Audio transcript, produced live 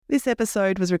This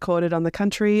episode was recorded on the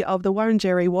country of the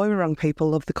Wurundjeri Woiwurrung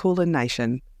people of the Kulin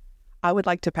Nation. I would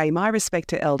like to pay my respect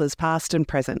to elders past and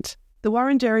present. The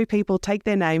Wurundjeri people take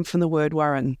their name from the word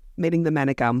Wurrun, meaning the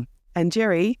manna gum, and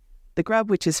Jerry, the grub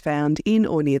which is found in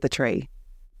or near the tree.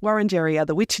 Wurundjeri are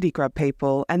the Witchetty grub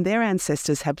people, and their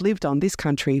ancestors have lived on this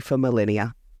country for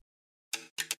millennia.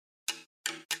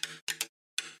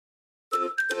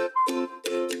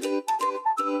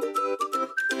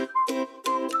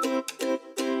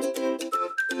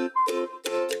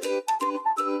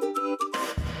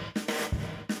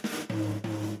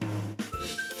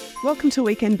 Welcome to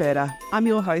Weekend Birder. I'm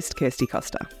your host, Kirsty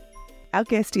Costa. Our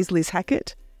guest is Liz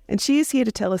Hackett, and she is here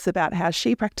to tell us about how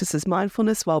she practices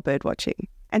mindfulness while birdwatching.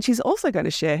 And she's also going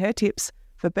to share her tips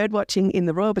for birdwatching in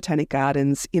the Royal Botanic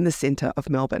Gardens in the centre of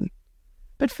Melbourne.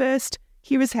 But first,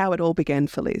 here is how it all began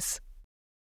for Liz.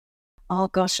 Oh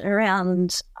gosh,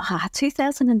 around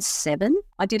 2007,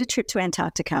 I did a trip to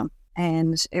Antarctica,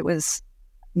 and it was,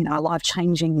 a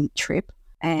life-changing trip.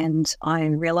 And I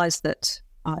realised that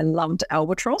I loved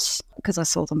albatross because I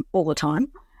saw them all the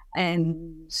time.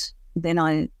 And then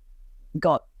I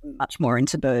got much more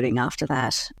into birding after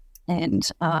that. And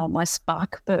my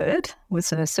spark bird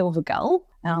was a silver gull.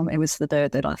 It was the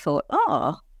bird that I thought,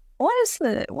 why is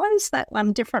that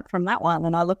one different from that one?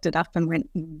 And I looked it up and went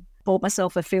and bought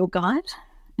myself a field guide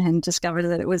and discovered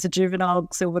that it was a juvenile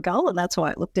silver gull, and that's why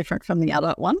it looked different from the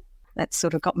adult one. That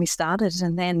sort of got me started.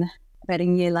 And then about a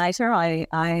year later, I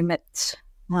met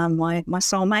my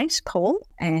soulmate, Paul,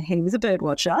 and he was a bird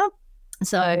watcher.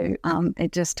 So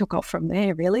it just took off from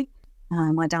there, really.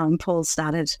 My darling Paul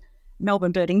started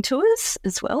Melbourne birding tours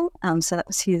as well. So that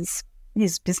was his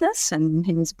business, and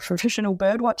he was a professional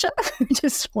bird watcher, which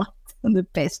is the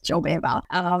best job ever.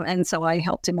 And so I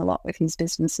helped him a lot with his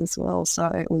business as well. So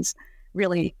it was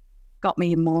really got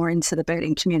me more into the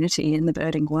birding community and the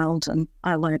birding world, and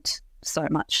I learnt so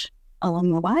much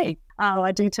along the way.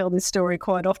 I do tell this story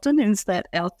quite often, is that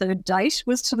our third date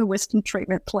was to the Western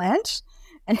Treatment Plant,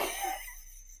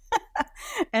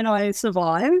 and I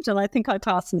survived, and I think I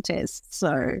passed the test.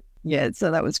 So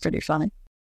that was pretty funny.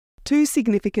 Two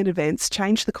significant events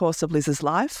changed the course of Liz's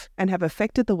life and have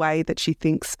affected the way that she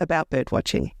thinks about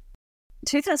birdwatching.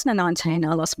 2019,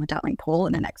 I lost my darling Paul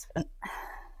in an accident,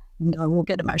 and I will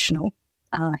get emotional.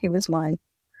 He was my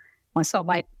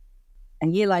soulmate. A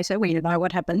year later, we know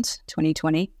what happened,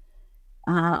 2020.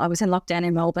 I was in lockdown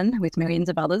in Melbourne with millions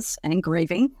of others and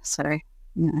grieving. So,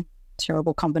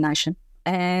 terrible combination.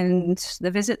 And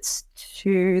the visits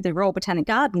to the Royal Botanic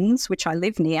Gardens, which I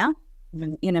live near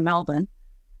in Melbourne,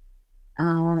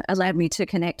 allowed me to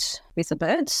connect with the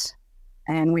birds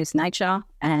and with nature.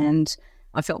 And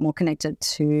I felt more connected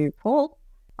to Paul.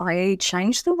 I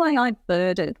changed the way I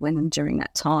birded during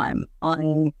that time.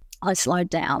 I slowed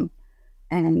down.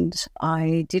 And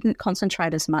I didn't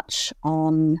concentrate as much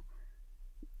on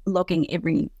logging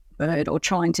every bird or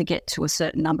trying to get to a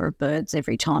certain number of birds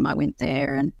every time I went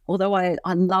there. And although I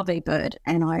love eBird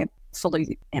and I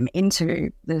fully am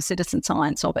into the citizen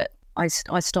science of it, I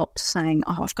stopped saying,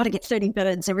 I've got to get 30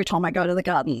 birds every time I go to the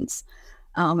gardens.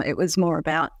 It was more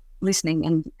about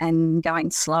listening and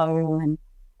going slow and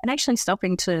actually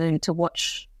stopping to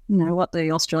watch, what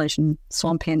the Australasian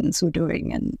swamp hens were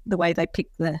doing and the way they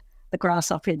picked the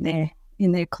grass up in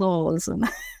their claws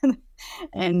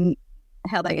and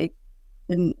how they eat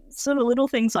and sort of little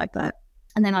things like that.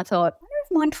 And then I thought, I wonder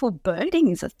if mindful birding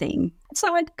is a thing.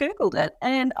 So I Googled it,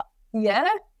 and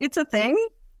it's a thing.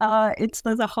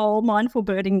 There's a whole mindful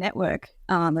birding network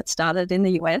that started in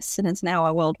the US and is now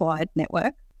a worldwide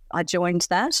network. I joined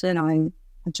that, and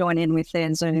I join in with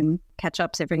their Zoom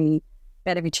catch-ups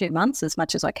about every 2 months as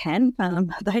much as I can.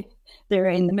 They're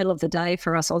in the middle of the day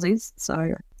for us Aussies,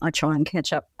 so I try and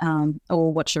catch up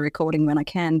or watch the recording when I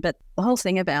can. But the whole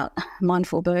thing about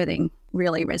mindful birding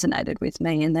really resonated with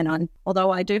me. And then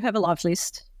although I do have a life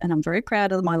list, and I'm very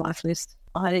proud of my life list,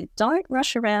 I don't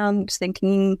rush around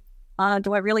thinking,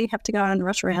 do I really have to go and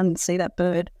rush around and see that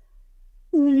bird?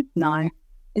 No.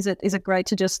 Is it great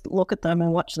to just look at them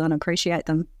and watch them and appreciate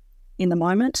them in the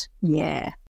moment?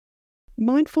 Yeah.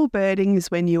 Mindful birding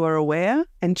is when you are aware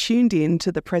and tuned in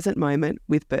to the present moment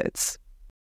with birds.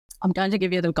 I'm going to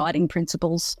give you the guiding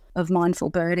principles of mindful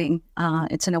birding.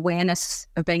 It's an awareness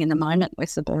of being in the moment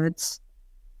with the birds.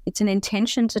 It's an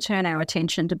intention to turn our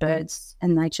attention to birds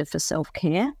and nature for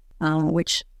self-care,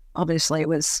 which obviously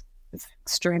was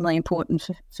extremely important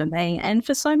for me and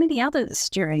for so many others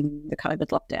during the COVID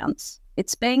lockdowns.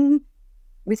 It's being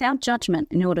without judgment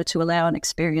in order to allow an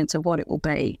experience of what it will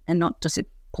be and not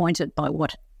disappointed by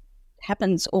what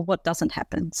happens or what doesn't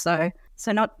happen. So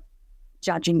not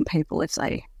judging people if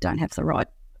they don't have the right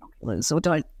binoculars or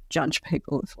don't judge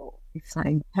people if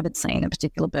they haven't seen a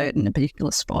particular bird in a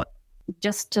particular spot.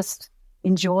 Just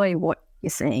enjoy what you're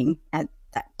seeing at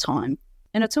that time.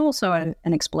 And it's also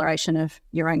an exploration of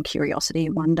your own curiosity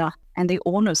and wonder and the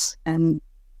awness and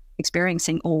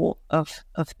experiencing awe of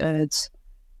birds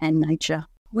and nature.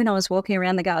 When I was walking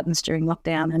around the gardens during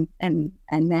lockdown and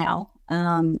now,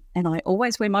 and I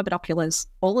always wear my binoculars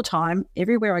all the time,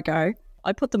 everywhere I go,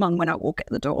 I put them on when I walk out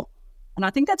the door. And I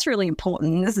think that's really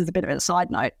important. And this is a bit of a side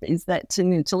note, is that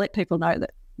to let people know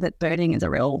that birding is a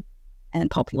real and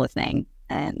popular thing.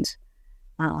 And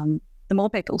the more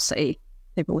people see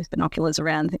people with binoculars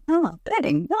around, think, oh,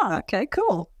 birding, oh, okay,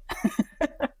 cool.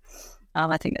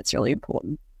 I think that's really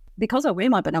important. Because I wear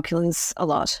my binoculars a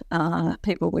lot,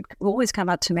 people would always come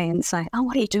up to me and say, oh,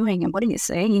 what are you doing and what are you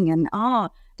seeing? And,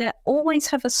 they always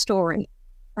have a story.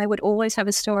 They would always have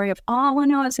a story of,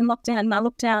 when I was in lockdown and I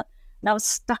looked out and I was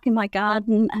stuck in my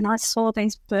garden and I saw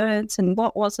these birds and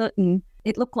what was it? And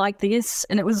it looked like this.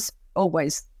 And it was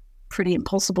always pretty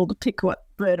impossible to pick what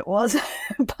bird it was.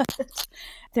 But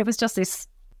there was just this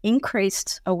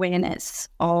increased awareness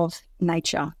of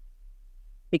nature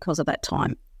because of that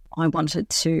time. I wanted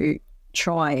to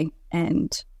try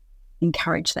and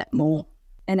encourage that more,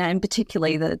 and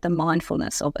particularly the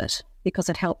mindfulness of it, because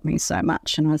it helped me so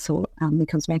much. And I thought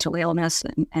because mental illness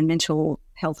and mental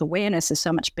health awareness is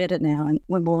so much better now, and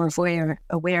we're more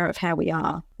aware of how we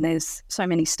are. There's so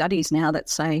many studies now that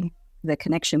say the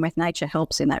connection with nature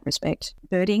helps in that respect.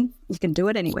 Birding, you can do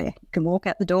it anywhere. You can walk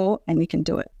out the door and you can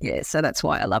do it. Yeah, so that's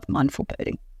why I love mindful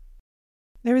birding.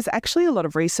 There is actually a lot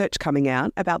of research coming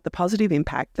out about the positive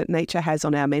impact that nature has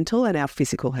on our mental and our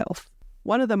physical health.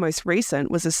 One of the most recent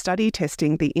was a study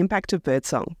testing the impact of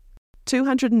birdsong.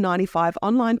 295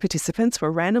 online participants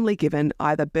were randomly given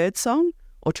either birdsong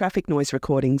or traffic noise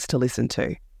recordings to listen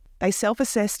to. They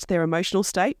self-assessed their emotional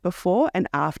state before and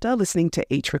after listening to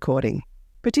each recording.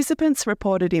 Participants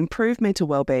reported improved mental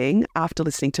well-being after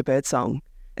listening to birdsong,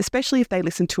 especially if they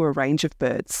listened to a range of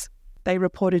birds. They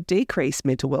reported decreased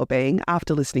mental well-being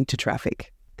after listening to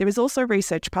traffic. There is also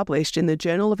research published in the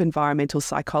Journal of Environmental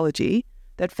Psychology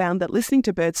that found that listening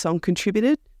to birdsong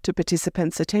contributed to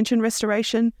participants' attention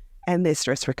restoration and their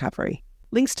stress recovery.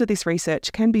 Links to this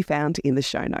research can be found in the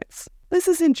show notes. Liz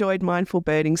has enjoyed mindful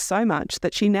birding so much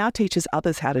that she now teaches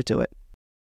others how to do it.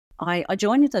 I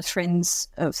joined the Friends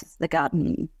of the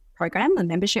Garden program, the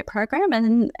membership program,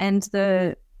 and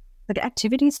the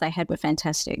activities they had were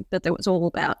fantastic, but it was all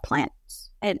about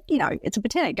plants. And, it's a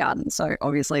botanic garden, so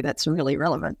obviously that's really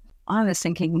relevant. I was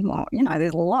thinking, well,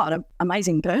 there's a lot of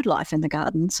amazing bird life in the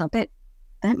garden, so I bet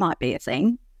that might be a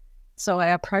thing. So I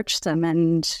approached them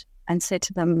and said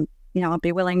to them, I'd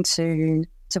be willing to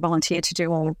volunteer to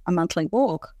do a monthly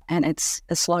walk. And it's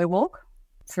a slow walk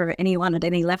for anyone at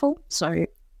any level. So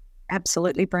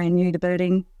absolutely brand new to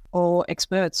birding or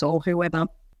experts or whoever.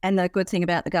 And the good thing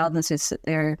about the gardens is that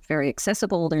they're very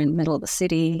accessible. They're in the middle of the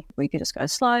city. We can just go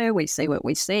slow. We see what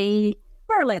we see.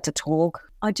 We're allowed to talk.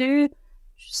 I do.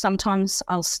 Sometimes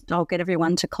I'll get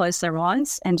everyone to close their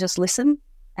eyes and just listen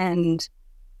and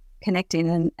connect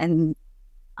in and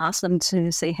ask them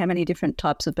to see how many different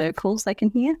types of bird calls they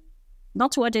can hear.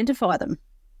 Not to identify them,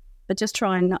 but just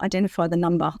try and identify the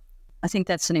number. I think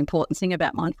that's an important thing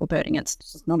about mindful birding. It's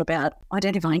just not about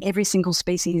identifying every single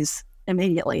species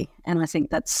immediately. And I think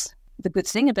that's the good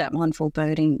thing about mindful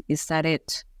birding, is that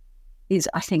it is,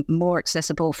 I think, more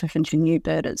accessible for new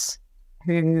birders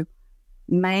who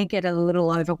may get a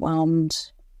little overwhelmed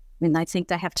when they think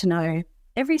they have to know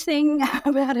everything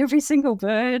about every single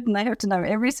bird and they have to know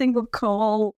every single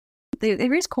call.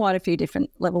 There is quite a few different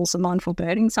levels of mindful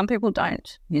birding. Some people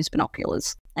don't use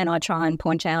binoculars, and I try and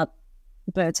point out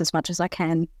the birds as much as I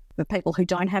can for people who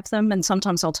don't have them. And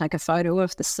sometimes I'll take a photo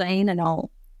of the scene and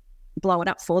I'll blow it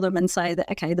up for them and say that,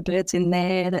 okay, the bird's in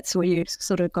there. That's where you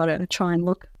sort of got to try and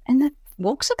look. And the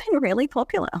walks have been really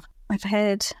popular. I've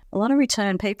had a lot of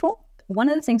return people. One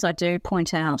of the things I do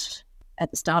point out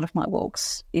at the start of my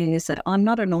walks is that I'm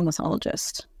not an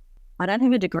ornithologist. I don't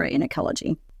have a degree in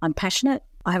ecology. I'm passionate.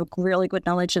 I have a really good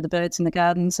knowledge of the birds in the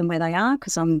gardens and where they are,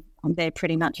 because I'm there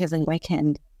pretty much every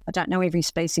weekend. I don't know every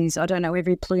species. I don't know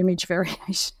every plumage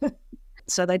variation.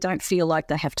 So they don't feel like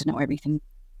they have to know everything,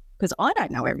 because I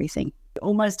don't know everything.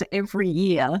 Almost every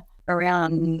year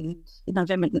around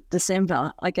November,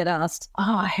 December, I get asked,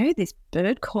 I heard this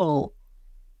bird call.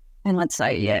 And I'd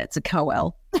say, yeah, it's a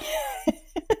coel.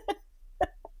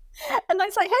 And they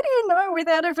say, how do you know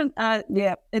without even...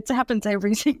 yeah, it happens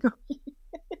every single year.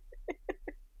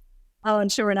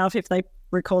 And sure enough, if they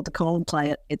record the call and play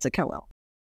it, it's a coel.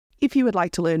 If you would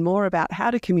like to learn more about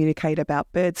how to communicate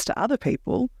about birds to other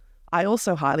people, I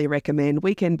also highly recommend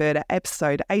Weekend Birder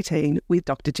episode 18 with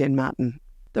Dr. Jen Martin.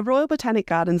 The Royal Botanic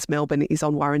Gardens Melbourne is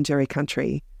on Wurundjeri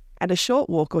country and a short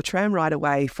walk or tram ride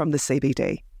away from the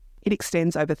CBD. It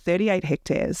extends over 38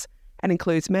 hectares and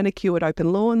includes manicured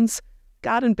open lawns,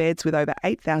 garden beds with over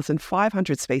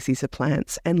 8,500 species of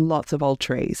plants and lots of old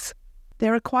trees.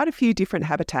 There are quite a few different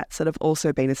habitats that have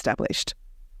also been established.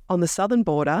 On the southern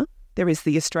border, there is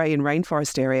the Australian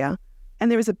rainforest area, and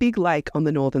there is a big lake on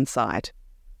the northern side.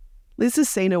 Liz has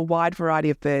seen a wide variety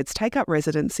of birds take up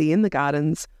residency in the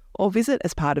gardens or visit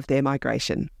as part of their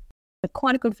migration.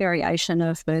 Quite a good variation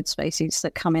of bird species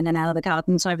that come in and out of the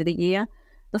gardens over the year.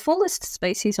 The fullest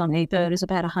species on eBird is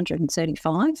about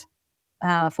 135,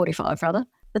 45 rather.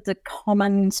 But the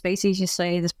common species you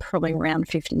see, there's probably around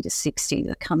 50 to 60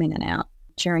 that come in and out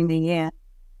during the year.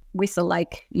 With the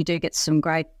lake, you do get some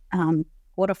great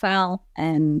waterfowl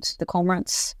and the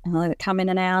cormorants that come in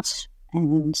and out,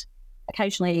 and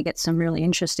occasionally you get some really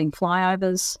interesting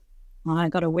flyovers. I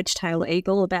got a wedge-tailed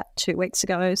eagle about 2 weeks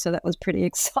ago, so that was pretty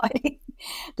exciting.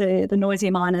 The noisy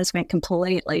miners went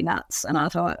completely nuts, and I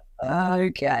thought,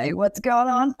 okay, what's going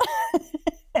on?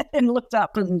 And looked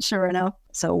up, and sure enough,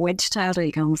 so a wedge-tailed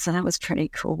eagle, so that was pretty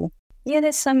cool. Yeah,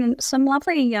 there's some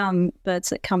lovely birds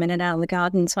that come in and out of the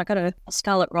garden. So I got a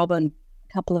scarlet robin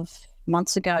a couple of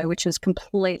months ago, which was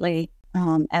completely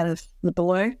out of the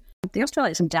blue. The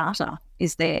Australian data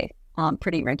is there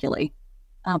pretty regularly.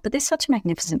 But they're such a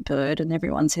magnificent bird, and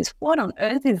everyone says, what on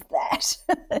earth is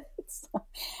that?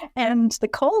 And the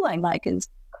call they make is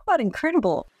quite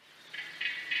incredible.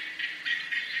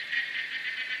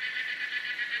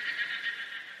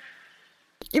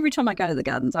 Every time I go to the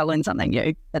gardens, I learn something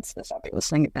new. That's the fabulous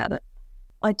thing about it.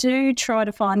 I do try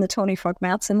to find the tawny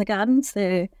frogmouths in the gardens.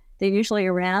 They're usually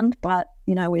around, but,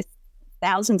 with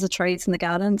thousands of trees in the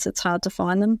gardens, it's hard to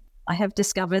find them. I have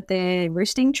discovered their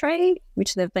roosting tree,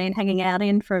 which they've been hanging out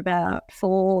in for about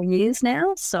 4 years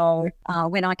now. So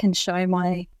when I can show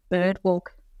my birdwalk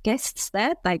guests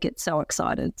that, they get so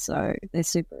excited. So they're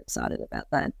super excited about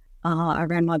that. I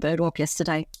ran my birdwalk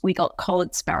yesterday. We got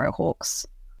collared sparrowhawks,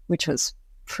 which was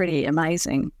pretty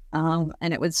amazing.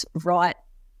 And it was right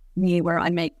near where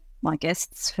I meet my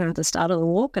guests for the start of the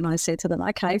walk. And I said to them,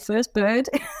 okay, first bird,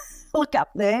 look up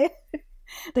there.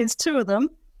 There's 2 of them.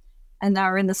 And they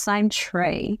were in the same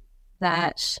tree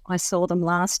that I saw them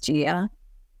last year.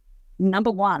 Number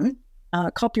 1,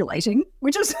 copulating,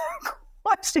 which is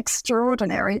quite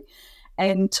extraordinary.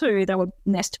 And 2, they were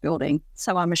nest building.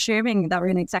 So I'm assuming they were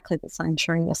in exactly the same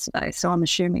tree yesterday. So I'm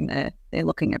assuming they're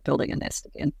looking at building a nest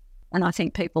again. And I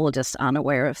think people are just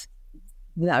unaware of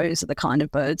those are the kind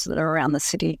of birds that are around the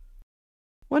city.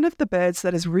 One of the birds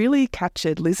that has really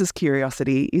captured Liz's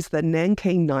curiosity is the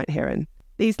Nankeen night heron.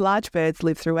 These large birds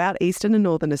live throughout eastern and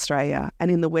northern Australia and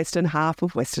in the western half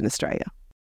of Western Australia.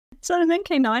 So the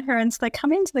Nankeen night herons, they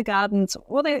come into the gardens,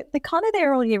 well, they're kind of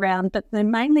there all year round, but they're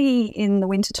mainly in the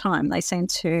winter time. They seem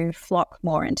to flock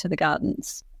more into the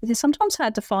gardens. They're sometimes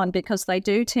hard to find because they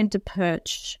do tend to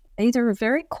perch either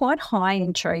very quite high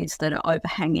in trees that are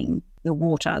overhanging the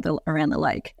water around the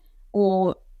lake,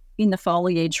 or in the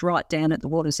foliage right down at the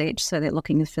water's edge, so they're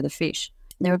looking for the fish.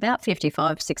 They're about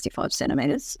 55, 65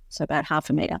 centimetres, so about half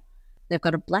a metre. They've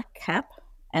got a black cap,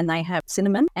 and they have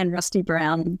cinnamon and rusty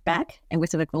brown back, and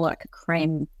with a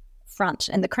cream front.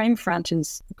 And the cream front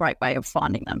is a great way of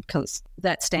finding them because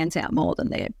that stands out more than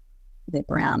their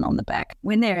brown on the back.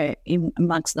 When they're in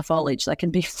amongst the foliage, they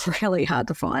can be really hard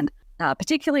to find,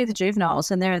 particularly the juveniles,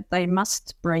 and they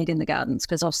must breed in the gardens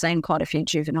because I've seen quite a few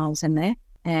juveniles in there,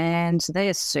 and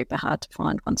they're super hard to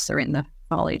find once they're in the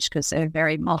foliage because they're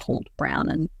very mottled brown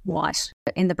and white.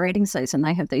 In the breeding season,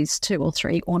 they have these 2 or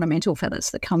 3 ornamental feathers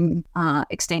that come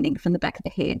extending from the back of the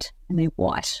head, and they're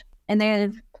white. And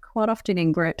they're quite often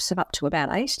in groups of up to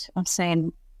about 8. I've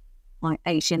seen like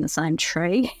 8 in the same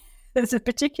tree. There's a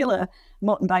particular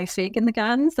Moreton Bay fig in the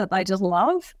gardens that they just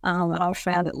love. And I've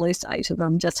found at least 8 of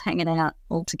them just hanging out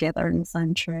all together in the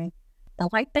same tree. They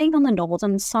like being on the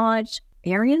northern side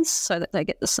areas so that they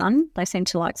get the sun. They seem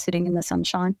to like sitting in the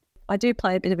sunshine. I do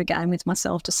play a bit of a game with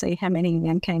myself to see how many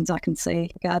Nankeens I can see in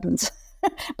the gardens.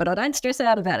 But I don't stress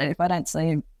out about it if I don't see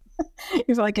him.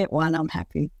 If I get one, I'm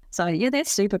happy. So, yeah, they're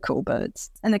super cool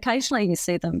birds. And occasionally you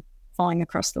see them flying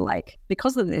across the lake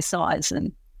because of their size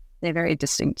and their very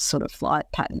distinct sort of flight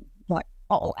pattern. Like,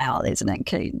 oh, wow, there's an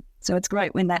Nankeen. So it's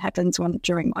great when that happens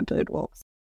during my bird walks.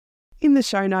 In the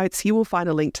show notes, you will find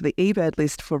a link to the eBird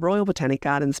list for Royal Botanic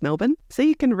Gardens Melbourne so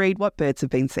you can read what birds have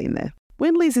been seen there.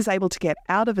 When Liz is able to get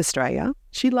out of Australia,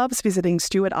 she loves visiting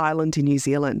Stewart Island in New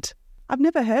Zealand. I've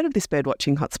never heard of this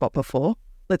birdwatching hotspot before.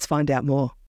 Let's find out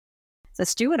more. So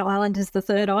Stewart Island is the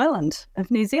 3rd island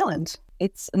of New Zealand.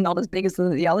 It's not as big as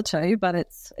the other two, but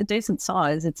it's a decent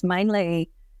size. It's mainly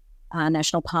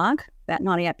national park. About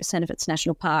 98% of it's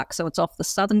national park. So it's off the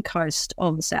southern coast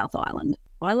of the South Island.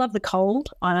 I love the cold.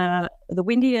 The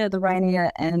windier, the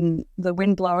rainier, and the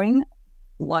wind blowing,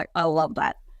 I love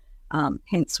that.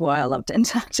 Hence why I loved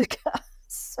Antarctica.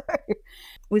 So it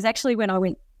was actually when I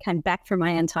came back from my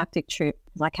Antarctic trip,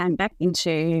 I came back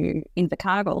into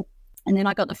Invercargill, and then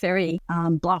I got the ferry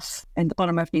Bluff in the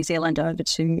bottom of New Zealand over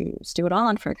to Stewart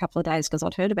Island for a couple of days because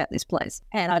I'd heard about this place,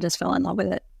 and I just fell in love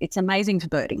with it. It's amazing for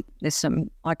birding. There's some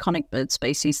iconic bird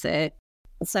species there.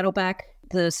 The saddleback,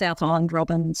 the South Island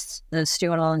robins, the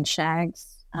Stewart Island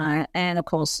shags, and of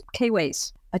course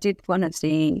kiwis. I did one of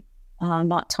the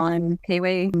nighttime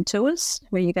kiwi tours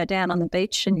where you go down on the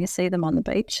beach and you see them on the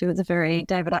beach. It was a very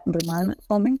David Attenborough moment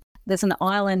for me. There's an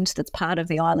island that's part of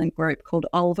the island group called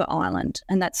Ulva Island,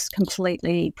 and that's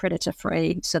completely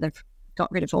predator-free. So they've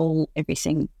got rid of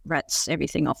everything, rats,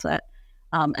 everything off that.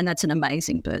 And that's an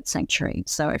amazing bird sanctuary.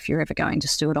 So if you're ever going to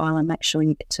Stewart Island, make sure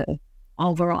you get to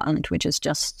Ulva Island, which is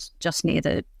just near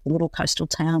the little coastal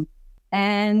town.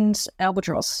 And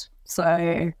albatross.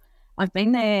 So I've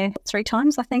been there 3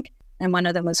 times, I think. And one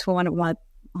of them was for one of my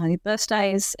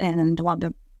birthdays. And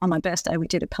on my birthday, we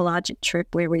did a pelagic trip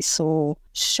where we saw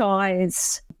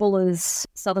shies, bullers,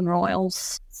 southern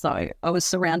royals. So I was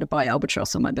surrounded by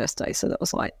albatross on my birthday. So that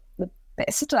was like the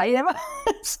best day ever.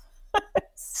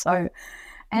 So,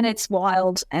 and it's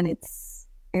wild and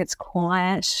it's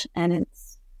quiet and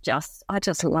I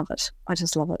just love it. I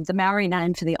just love it. The Maori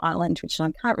name for the island, which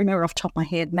I can't remember off the top of my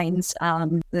head, means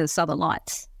the Southern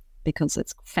Lights, because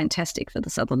it's fantastic for the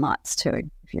Southern Lights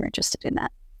too, if you're interested in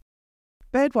that.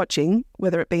 Bird watching,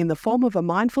 whether it be in the form of a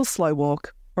mindful slow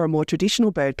walk or a more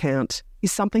traditional bird count, is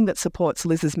something that supports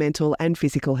Liz's mental and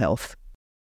physical health.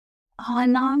 I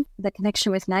love the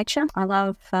connection with nature. I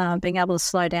love being able to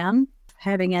slow down,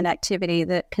 having an activity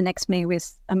that connects me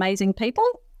with amazing people,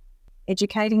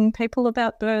 educating people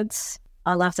about birds.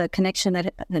 I love the connection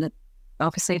that it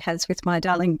obviously has with my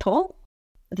darling Paul.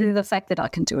 The fact that I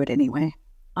can do it anyway.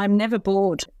 I'm never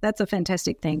bored. That's a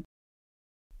fantastic thing.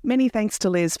 Many thanks to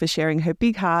Liz for sharing her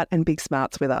big heart and big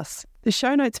smarts with us. The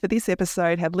show notes for this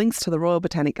episode have links to the Royal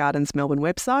Botanic Gardens Melbourne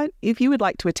website if you would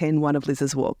like to attend one of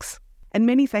Liz's walks. And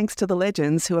many thanks to the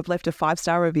legends who have left a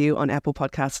 5-star review on Apple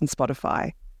Podcasts and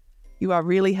Spotify. You are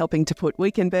really helping to put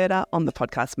Weekend Birder on the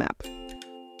podcast map.